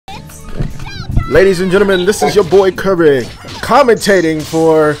Ladies and gentlemen, this is your boy Kirby commentating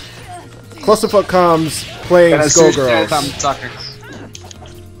for Clusterfuck Comms playing Skullgirls.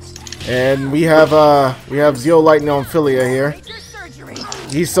 And we have Zeo Lightning on Philia here.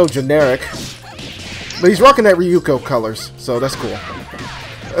 He's so generic. But he's rocking that Ryuko colors, so that's cool.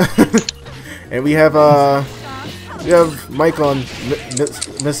 And we have Mike on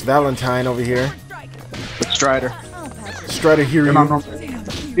Miss Valentine over here. Strider. Strider here.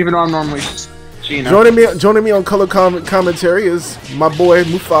 Even though I'm normally Gina. Joining me on color commentary is my boy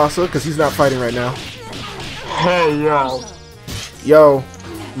Mufasa, because he's not fighting right now. Hey yo. Yo,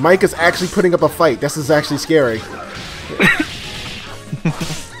 Mike is actually putting up a fight. This is actually scary.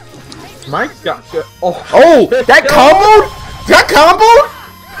 Mike got good. Oh, that combo? That combo?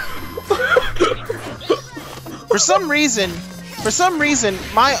 For some reason,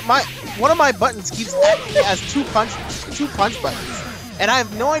 one of my buttons keeps acting as two punch buttons, and I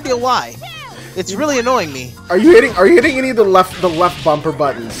have no idea why. It's really annoying me. Are you hitting any of the left bumper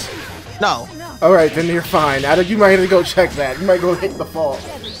buttons? No. All right, then you're fine. You might have to go check that. You might go hit the fault.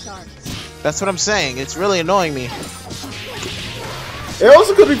 That's what I'm saying. It's really annoying me. It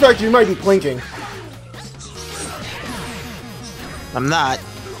also could be the fact you might be plinking. I'm not.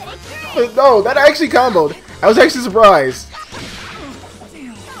 But no, that actually comboed. I was actually surprised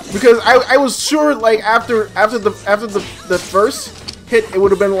because I was sure like after the first hit it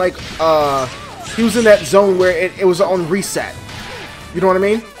would have been like he was in that zone where it was on reset. You know what I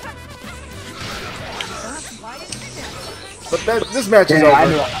mean? But this match is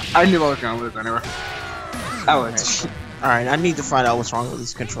over. I knew I was gonna lose anyway. Alright, I need to find out what's wrong with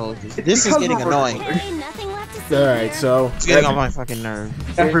these controllers. This is getting annoying. Alright, so it's getting on my fucking nerve.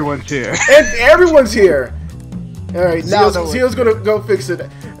 Everyone's here. And everyone's here. Alright, Zeo's gonna go fix it.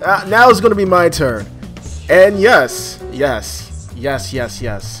 Now it's gonna be my turn. And yes.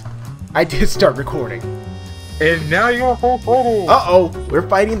 I did start recording. And now you're full. Uh-oh, we're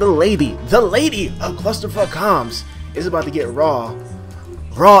fighting the lady. The lady of Clusterfuck Comms is about to get raw.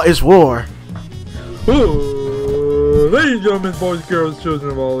 Raw is war. Ladies and gentlemen, boys, girls,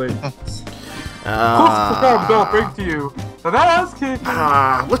 children of all ages. Clusterfuck Comms brings to you the ass kicking.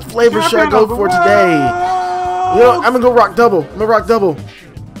 What flavor should I go for today? You know, I'm gonna go rock double. I'm gonna rock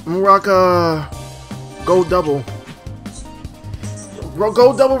gold double.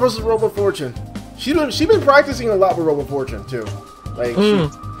 Gold double versus Robo Fortune. She been practicing a lot with Robo Fortune too. Like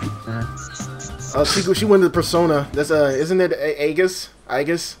she went to Persona. That's isn't it Aegis?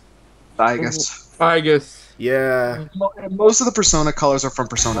 Yeah. Most of the Persona colors are from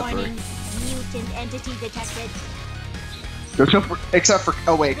Persona 3. Mutant entity detected. Except for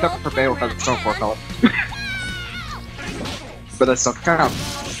Bale has Persona 4 color. But that still counts.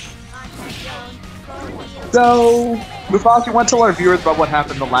 So, Mufasa, want to tell our viewers about what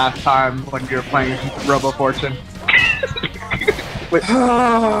happened the last time when you were playing Robo Fortune? Wait.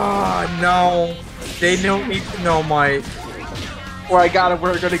 No. They don't need to know, Mike. We're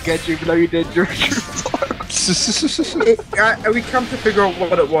gonna get you, even though you did your part. We come to figure out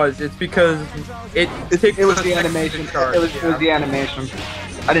what it was. It's because it was the animation. It was the animation.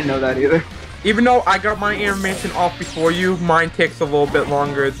 I didn't know that either. Even though I got my animation off before you, mine takes a little bit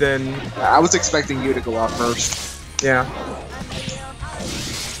longer than... I was expecting you to go off first. Yeah.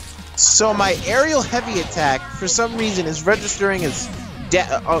 So my aerial heavy attack, for some reason, is registering as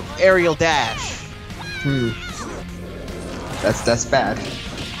aerial dash. That's bad.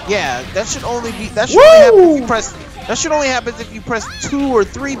 Yeah, that should only be... That should only happen if you press... That should only happen if you press 2 or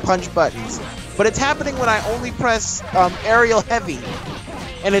 3 punch buttons. But it's happening when I only press aerial heavy.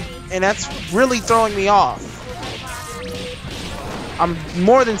 And that's really throwing me off. I'm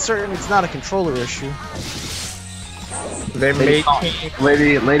more than certain it's not a controller issue. They made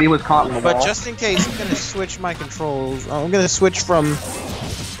lady was caught in the wall. But just in case, I'm gonna switch my controls. I'm gonna switch from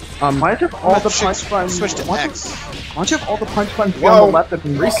why do you have all the punch buttons? Switch to X. Why don't you have all the punch buttons be on the left and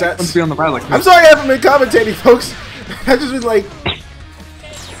resets be on the right? Like I'm sorry I haven't been commentating, folks. I just been like.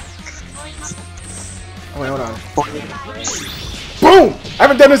 Oh wait, hold on. Boom! I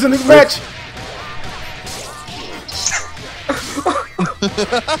haven't done this in this match!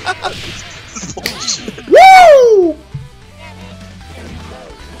 Woo!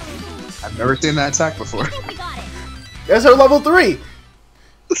 I've never seen that attack before. That's her level 3!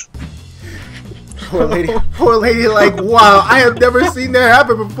 Poor lady, like, wow, I have never seen that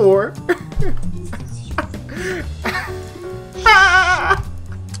happen before.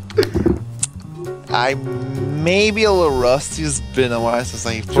 I may be a little rusty. It's been a while since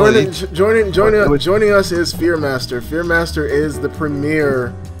I played. Joining us is Fearmaster. Fearmaster is the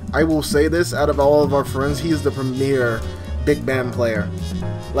premier. I will say this out of all of our friends, he is the premier big band player.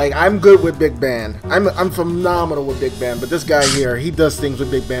 Like, I'm good with Big Band. I'm phenomenal with Big Band, but this guy here, he does things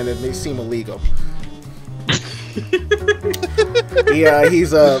with Big Band that may seem illegal. Yeah, he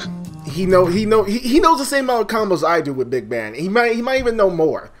knows the same amount of combos I do with Big Band. He might even know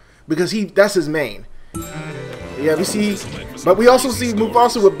more because that's his main. Yeah, but we also see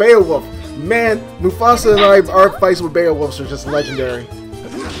Mufasa with Beowulf. Man, Mufasa and our fights with Beowulf are just legendary.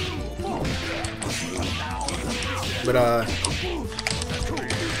 But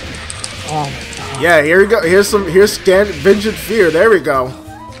yeah, here we go. Here's Vengeance Fear. There we go.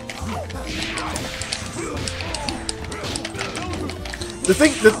 The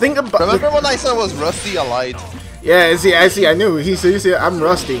thing about Remember when I said it was Rusty? I lied. Yeah, I see. I knew. He said I'm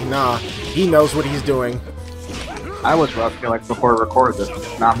rusty. Nah, he knows what he's doing. I was rusty like before I recorded this.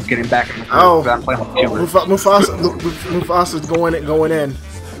 Now I'm getting back in the Oh, I'm playing with Mufasa's going in.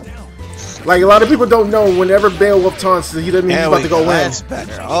 Like, a lot of people don't know, whenever Beowulf taunts, he doesn't mean he's about to go in. That's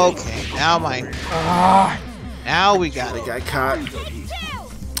better. Okay, now now we got it. Got caught.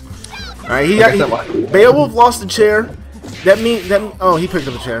 Alright, Beowulf lost the chair. Oh, he picked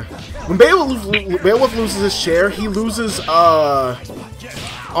up the chair. When Beowulf loses his chair, he loses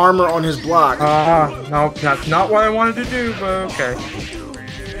armor on his block. No, that's not what I wanted to do, but okay.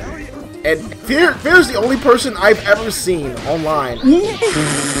 And Fear's the only person I've ever seen online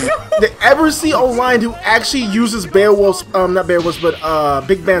who actually uses Beowulf's, not Beowulf's, but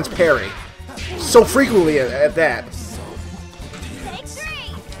Big Band's parry so frequently at that.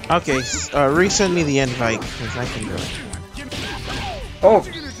 Okay, resend me the invite because I can do it. Oh.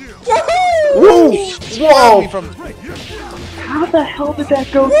 Woo! Whoa! How the hell did that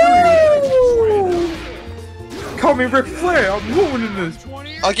go through? Call me Ric Flair, I'm ruining this.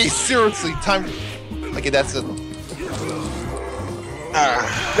 Okay, seriously, time. Okay, that's it.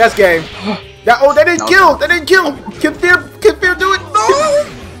 That's game. That didn't kill! That didn't kill! Can Fear do it? No!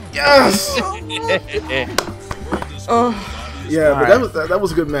 Yes! Yeah, but that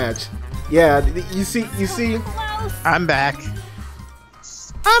was a good match. Yeah, you see. I'm back.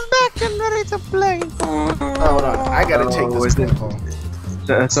 I'm back and ready to play. Hold on, I gotta take this phone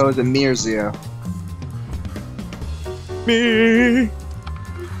call. So is it Mirzia? Me.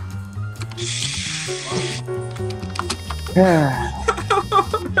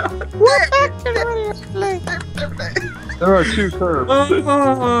 We're back and ready to play. There are two curves.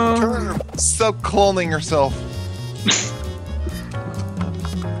 Stop cloning yourself.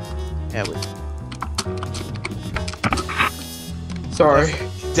 Yeah, Sorry.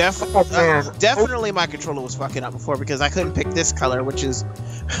 Definitely my controller was fucking up before because I couldn't pick this color, which is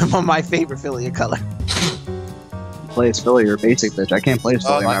my favorite Philia color. Play as Philly or basic bitch. I can't play as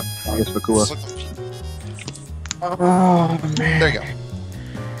Philly. I guess Bakula. Oh man. There you go.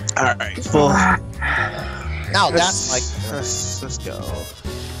 Alright, full. Now that's like. Let's go.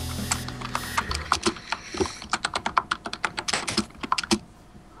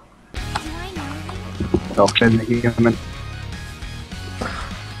 Oh, human.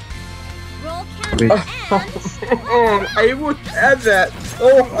 I would add that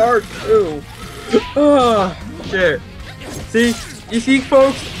so hard too. Oh shit. See, you see,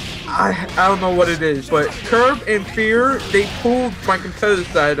 folks, I don't know what it is, but Curb and Fear, they pull my competitive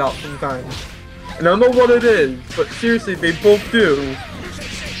side out sometimes. And I don't know what it is, but seriously, they both do.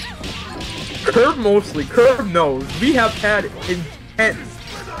 Curb mostly. Curb knows. We have had intense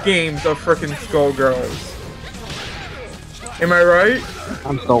games of frickin' Skullgirls. Am I right?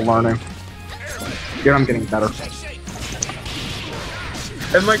 I'm still learning. Yeah, I'm getting better.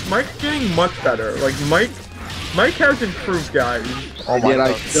 And like Mike's getting much better. Like Mike has improved, guys. Oh my Yet god.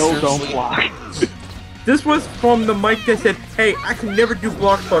 I still don't Seriously? block. This was from the Mike that said, "Hey, I can never do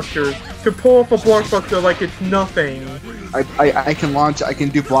blockbusters. To pull off a blockbuster like it's nothing." I can launch. I can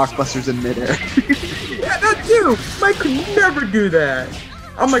do blockbusters in midair. Yeah, that too. Mike could never do that.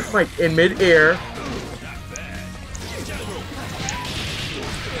 I'm like Mike in midair.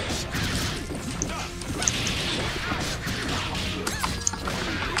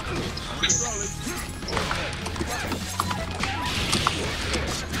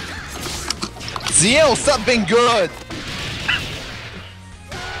 Zio, stop being good!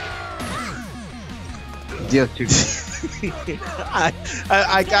 Yeah, too.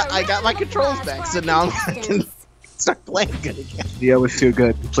 I got my controls back, so now I can start playing good again. Yeah, was too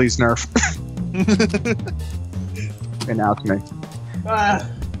good. Please nerf. And now it's me.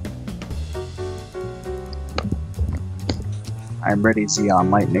 I'm ready, Xeon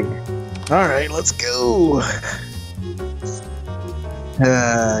Lightning. Alright, let's go. Do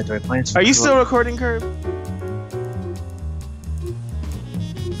I play? Are you still recording, Curb?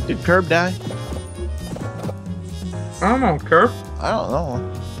 Did Curb die? I don't know, Curb. I don't know.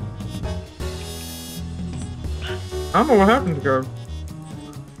 I don't know what happened to Curb.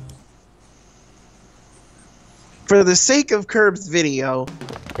 For the sake of Curb's video,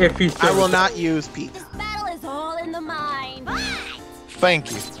 If he's I will not use Pete. This battle is all in the mind.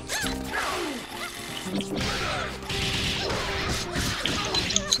 Thank you.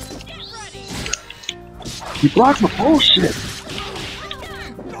 You blocked my bullshit.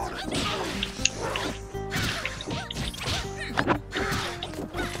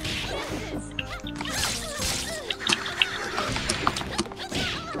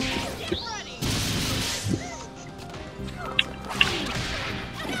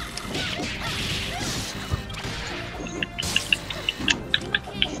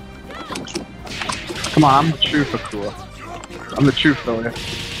 Come on, I'm the true Fakua. I'm the true filler.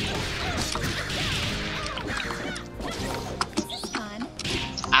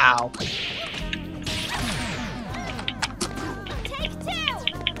 Ow. Take two.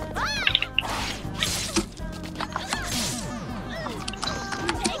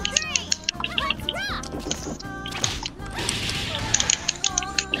 Take three. Let's rock.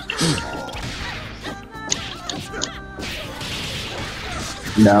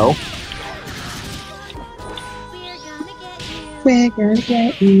 No. We're gonna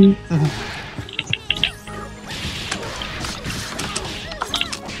get you.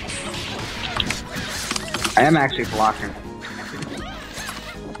 I am actually blocking.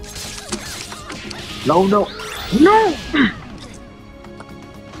 No, no, no!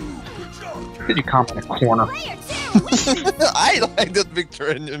 Did you come in a corner? Player two. I like that Victor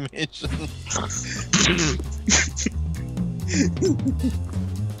animation.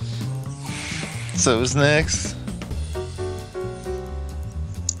 So who's next?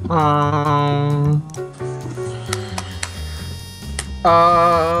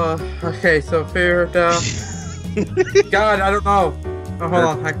 Okay, so favorite, God, I don't know. Oh, hold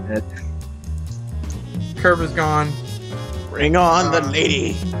on. Curb is gone. Bring on the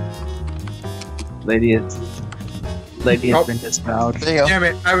lady. Lady has been disavowed. There you go. Damn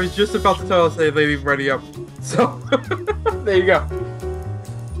it, I was just about to tell us that lady ready up. So, there you go.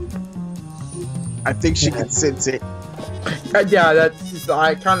 I think she can sense it. Yeah, that's,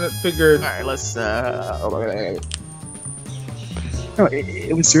 I kind of figured. Alright, let's, No,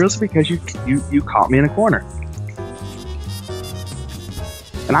 it was seriously because you caught me in a corner.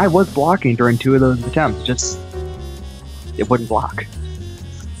 And I was blocking during 2 of those attempts, just it wouldn't block.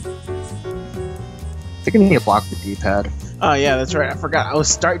 I think I need a block with D-pad. oh yeah, that's right. I forgot. I was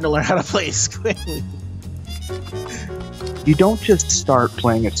starting to learn how to play Squiggly. You don't just start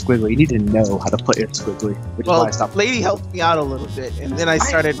playing at Squiggly, you need to know how to play at Squiggly, which is why I Well, stopped. lady helped me out a little bit, and then I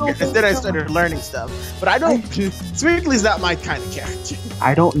started learning stuff. But I don't. Squiggly's not my kind of character.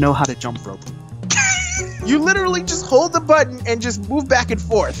 I don't know how to jump rope. You literally just hold the button and just move back and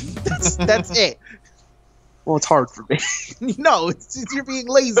forth. That's it. Well, it's hard for me. No, it's you're being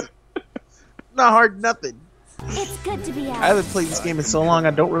lazy. Not hard, nothing. It's good to be out. I haven't played this game in so long.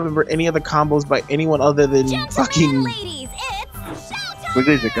 I don't remember any of the combos by anyone other than Gentlemen and fucking. ladies, it's showtime.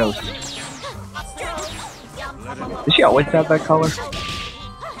 Squiggly's a ghost. Does she always have that color?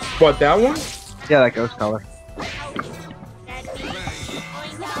 What, that one? Yeah, that ghost color.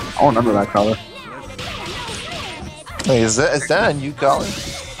 I don't remember that color. Hey, is that a new color? An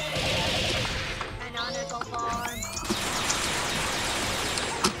honorable form.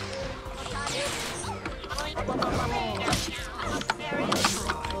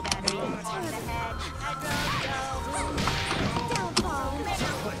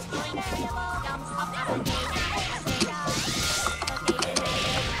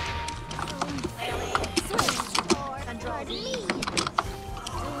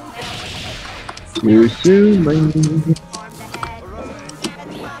 Too soon, lady.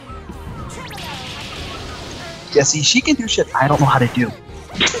 Yeah, see, she can do shit I don't know how to do.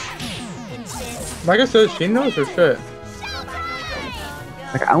 Like I said, she knows her shit.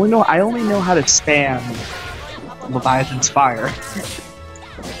 Like I only know how to spam Leviathan's fire.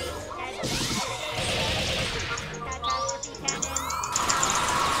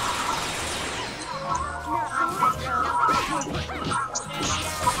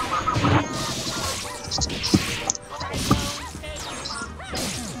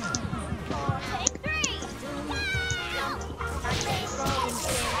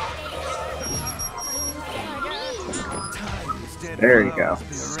 There you go.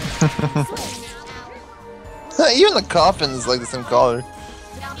 Even the coffin is like the same color.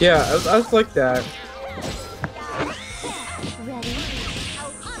 Yeah, I was like that. Ready?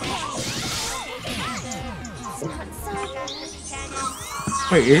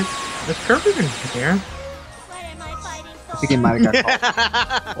 Wait, is Kirby in here? What am I fighting for? think he might have got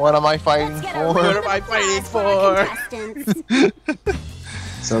caught. What am I fighting Let's get for? What am I fighting for? Contestants.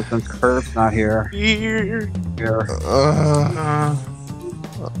 So since Curve's not here, Here. here. Uh,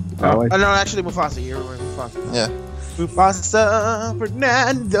 Oh no, actually Mufasa. You're right, Mufasa. Yeah. Mufasa,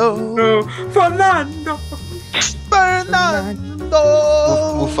 Fernando, no, Fernando. Fernando.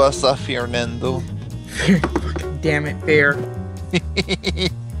 Mufasa Fernando. Damn it, fair. Let's see.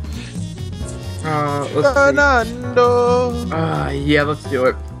 Fernando. Yeah, let's do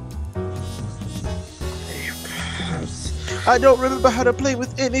it. I don't remember how to play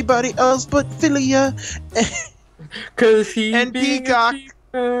with anybody else but Philia Cause he and being Peacock.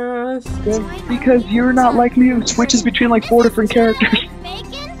 Because you're not like me who switches between like 4 different characters.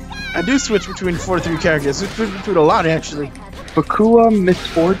 I do switch between 4 to 3 characters. I switch between a lot actually. Bakua,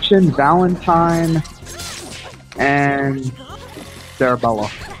 Misfortune, Valentine, and Sarabella.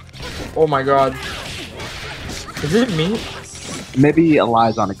 Oh my god. Is it me? Maybe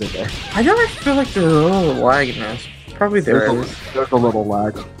Eli's on a good day. I don't feel like there's a little lag in this. Probably there is. There's a little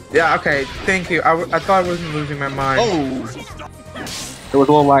lag. Yeah, okay, thank you. I thought I wasn't losing my mind. Oh. There was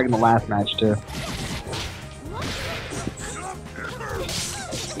a little lag in the last match too.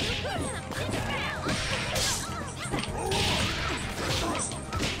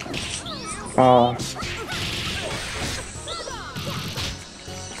 Oh.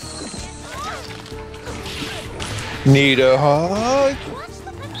 Need a hug?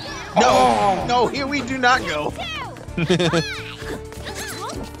 No, no, here we do not go.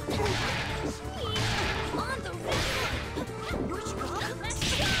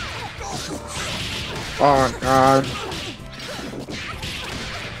 Oh god.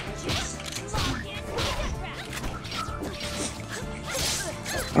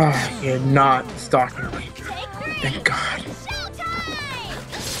 Oh, you're not stalking me. Thank God.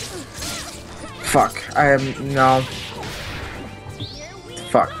 Fuck. I am no.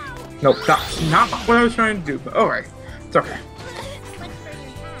 Fuck. Nope. Not what I was trying to do. But alright. It's okay.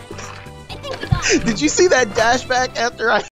 Did you see that dash back after I